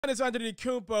Giannis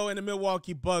Antetokounmpo and the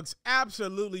Milwaukee Bucks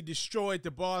absolutely destroyed the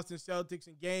Boston Celtics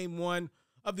in Game 1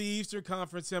 of the Eastern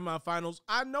Conference semifinals.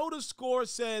 I know the score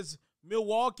says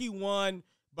Milwaukee won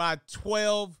by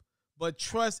 12, but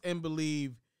trust and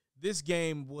believe this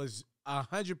game was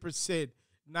 100%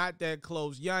 not that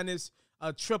close. Giannis,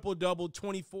 a triple-double,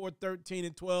 24, 13,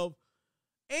 and 12.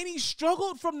 And he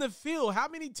struggled from the field. How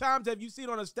many times have you seen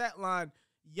on a stat line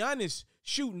Giannis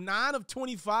shoot 9 of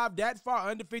 25 that far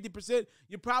under 50%?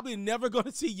 You're probably never going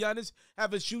to see Giannis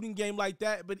have a shooting game like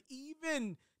that. But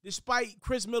even despite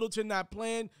Chris Middleton not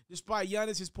playing, despite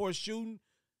Giannis' poor shooting,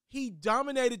 he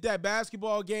dominated that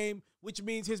basketball game, which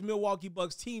means his Milwaukee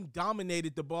Bucks team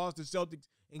dominated the Boston Celtics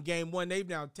in Game 1. They've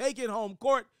now taken home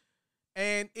court.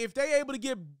 And if they're able to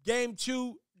get Game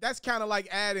 2, that's kind of like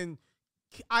adding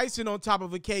icing on top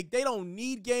of a cake. They don't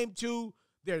need Game 2.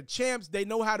 They're champs. They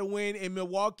know how to win in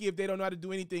Milwaukee if they don't know how to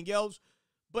do anything else.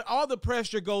 But all the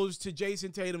pressure goes to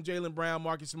Jayson Tatum, Jaylen Brown,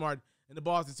 Marcus Smart, and the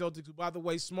Boston Celtics, who, by the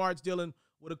way, Smart's dealing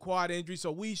with a quad injury,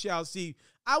 so we shall see.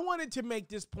 I wanted to make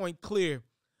this point clear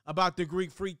about the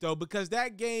Greek Freak, though, because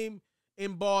that game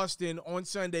in Boston on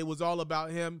Sunday was all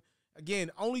about him.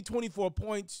 Again, only 24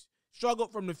 points,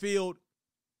 struggled from the field,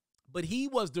 but he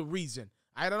was the reason.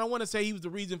 I don't want to say he was the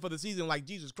reason for the season like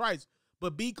Jesus Christ,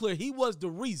 but be clear, he was the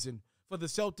reason for the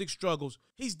Celtics' struggles.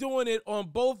 He's doing it on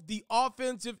both the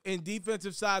offensive and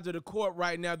defensive sides of the court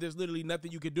right now. There's literally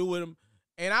nothing you can do with him.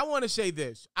 And I want to say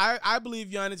this. I believe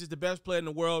Giannis is the best player in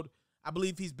the world. I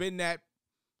believe he's been that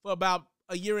for about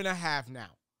a year and a half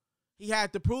now. He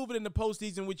had to prove it in the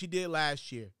postseason, which he did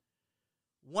last year.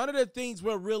 One of the things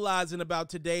we're realizing about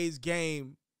today's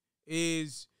game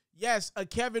is, yes, a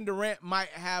Kevin Durant might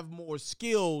have more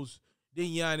skills than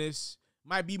Giannis,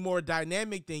 might be more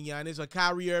dynamic than Giannis, or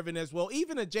Kyrie Irving as well.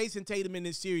 Even a Jayson Tatum in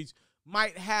this series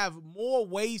might have more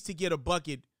ways to get a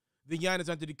bucket than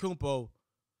Giannis Antetokounmpo.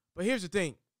 But here's the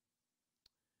thing.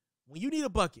 When you need a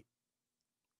bucket,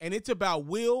 and it's about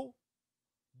will,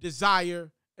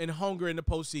 desire, and hunger in the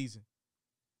postseason,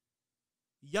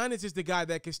 Giannis is the guy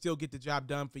that can still get the job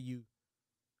done for you.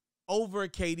 Over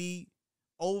KD,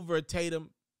 over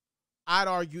Tatum, I'd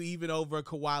argue even over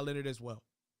Kawhi Leonard as well.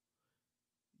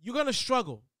 You're going to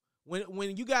struggle.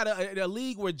 When you got a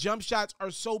league where jump shots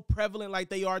are so prevalent like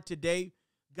they are today,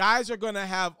 guys are going to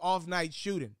have off-night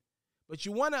shooting. But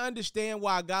you want to understand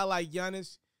why a guy like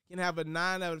Giannis can have a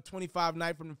 9 out of 25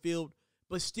 night from the field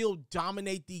but still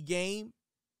dominate the game,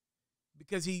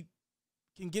 because he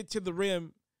can get to the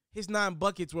rim. His 9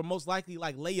 buckets were most likely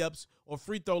like layups or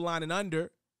free throw line and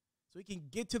under. So he can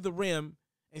get to the rim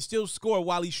and still score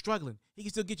while he's struggling. He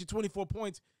can still get you 24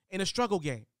 points in a struggle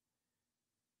game.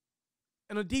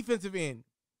 And on the defensive end,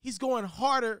 he's going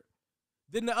harder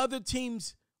than the other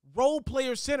team's role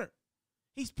player center.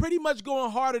 He's pretty much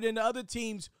going harder than the other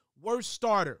team's worst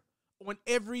starter on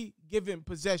every given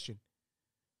possession.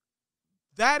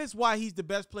 That is why he's the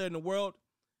best player in the world.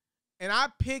 And I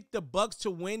picked the Bucks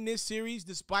to win this series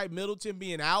despite Middleton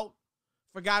being out.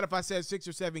 Forgot if I said 6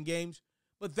 or 7 games.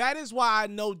 But that is why I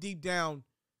know deep down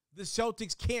the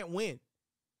Celtics can't win.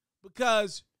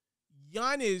 Because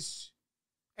Giannis,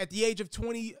 at the age of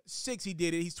 26, he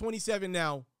did it. He's 27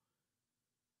 now.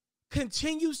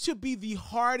 Continues to be the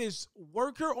hardest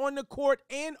worker on the court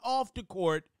and off the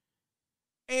court.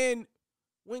 And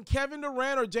when Kevin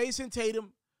Durant or Jayson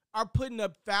Tatum are putting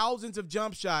up thousands of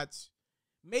jump shots,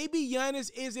 maybe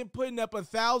Giannis isn't putting up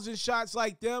 1,000 shots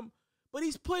like them, but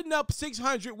he's putting up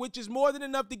 600, which is more than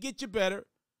enough to get you better.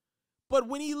 But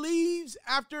when he leaves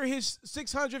after his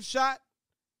 600th shot,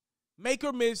 make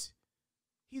or miss,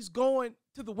 he's going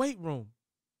to the weight room.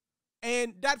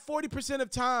 And that 40% of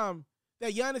time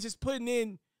that Giannis is putting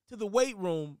in to the weight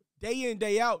room day in,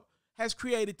 day out has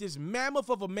created this mammoth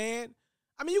of a man.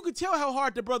 I mean, you can tell how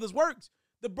hard the brothers worked.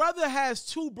 The brother has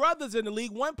 2 brothers in the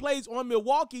league. One plays on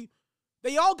Milwaukee.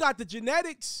 They all got the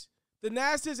genetics, the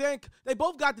Nasties, and they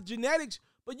both got the genetics,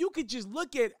 but you could just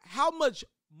look at how much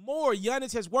more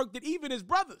Giannis has worked than even his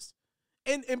brothers.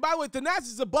 And by the way, the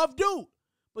Nasties is a buff dude,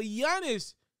 but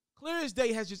Giannis, clear as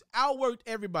day, has just outworked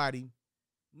everybody,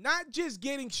 not just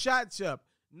getting shots up,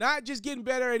 not just getting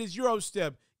better at his Euro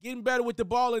step, getting better with the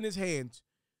ball in his hands.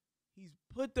 He's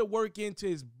put the work into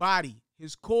his body,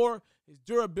 his core, his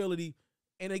durability.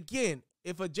 And again,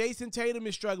 if a Jayson Tatum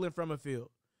is struggling from a field,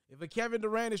 if a Kevin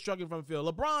Durant is struggling from the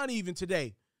field, LeBron even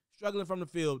today struggling from the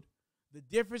field, the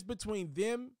difference between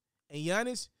them and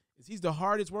Giannis is he's the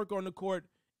hardest worker on the court,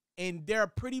 and there are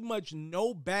pretty much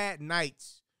no bad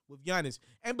nights with Giannis.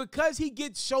 And because he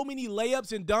gets so many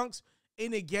layups and dunks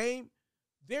in a game,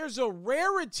 there's a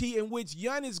rarity in which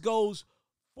Giannis goes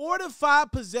 4 to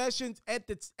 5 possessions at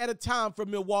a time for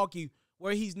Milwaukee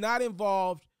where he's not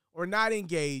involved or not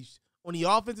engaged on the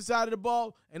offensive side of the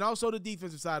ball and also the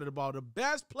defensive side of the ball. The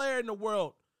best player in the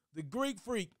world, the Greek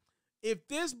Freak, if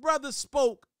this brother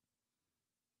spoke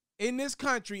in this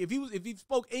country, if he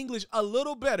spoke English a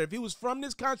little better, if he was from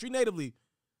this country natively,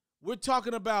 we're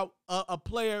talking about a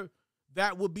player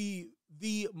that would be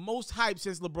the most hyped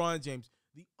since LeBron James.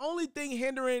 The only thing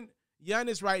hindering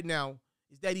Giannis right now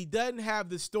is that he doesn't have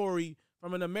the story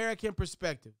from an American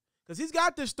perspective. Because he's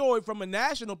got the story from a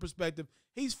national perspective.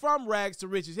 He's from rags to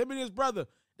riches. Him and his brother,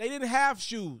 they didn't have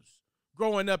shoes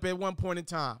growing up at one point in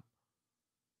time.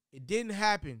 It didn't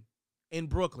happen in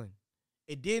Brooklyn.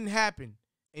 It didn't happen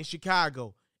in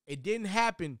Chicago. It didn't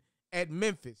happen at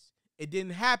Memphis. It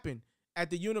didn't happen at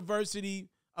the University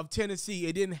of Tennessee.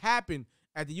 It didn't happen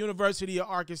at the University of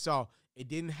Arkansas. It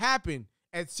didn't happen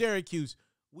at Syracuse.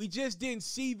 We just didn't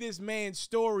see this man's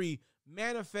story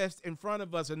manifest in front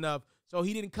of us enough, so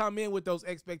he didn't come in with those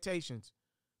expectations.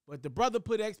 But the brother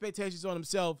put expectations on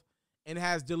himself and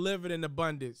has delivered in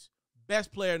abundance.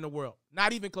 Best player in the world.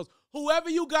 Not even close. Whoever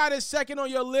you got as second on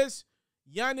your list,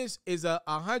 Giannis is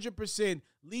 100%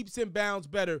 leaps and bounds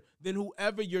better than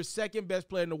whoever your second best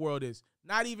player in the world is.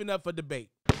 Not even up for debate.